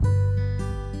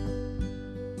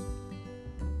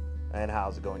And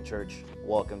how's it going, church?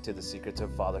 Welcome to the Secrets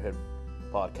of Fatherhood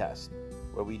podcast,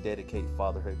 where we dedicate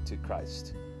fatherhood to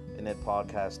Christ. In that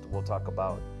podcast, we'll talk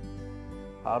about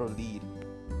how to lead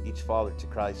each father to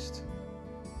Christ,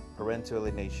 parental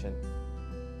alienation,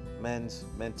 men's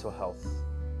mental health,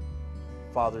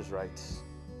 father's rights,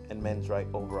 and men's right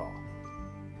overall.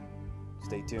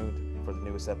 Stay tuned for the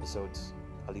newest episodes,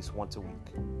 at least once a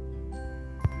week.